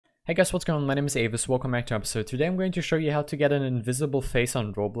Hey guys, what's going on? My name is Avisk. Welcome back to episode. Today I'm going to show you how to get an invisible face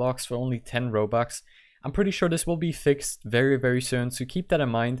on Roblox for only 10 Robux. I'm pretty sure this will be fixed very soon, so keep that in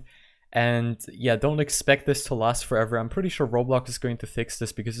mind. And yeah, don't expect this to last forever. I'm pretty sure Roblox is going to fix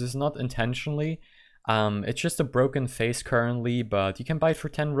this because it's not intentionally. It's just a broken face currently, but you can buy it for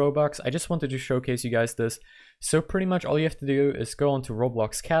 10 Robux. I just wanted to showcase you guys this. So pretty much all you have to do is go onto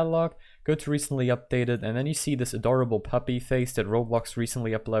Roblox catalog, go to recently updated, and then you see this adorable puppy face that Roblox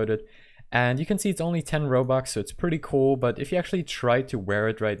recently uploaded. And you can see it's only 10 Robux, so it's pretty cool, but if you actually try to wear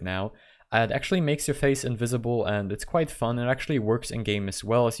it right now, it actually makes your face invisible and it's quite fun. It actually works in game as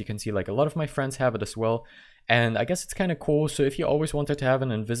well, as you can see, like a lot of my friends have it as well. And I guess it's kind of cool, so if you always wanted to have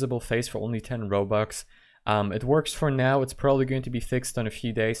an invisible face for only 10 Robux, it works for now. It's probably going to be fixed in a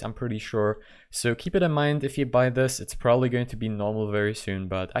few days, I'm pretty sure. So keep it in mind if you buy this. It's probably going to be normal very soon,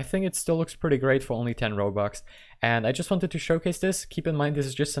 but I think it still looks pretty great for only 10 Robux. And I just wanted to showcase this. Keep in mind this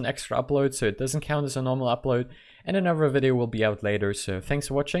is just an extra upload, so it doesn't count as a normal upload. And another video will be out later, so thanks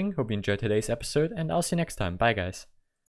for watching. Hope you enjoyed today's episode, and I'll see you next time. Bye guys.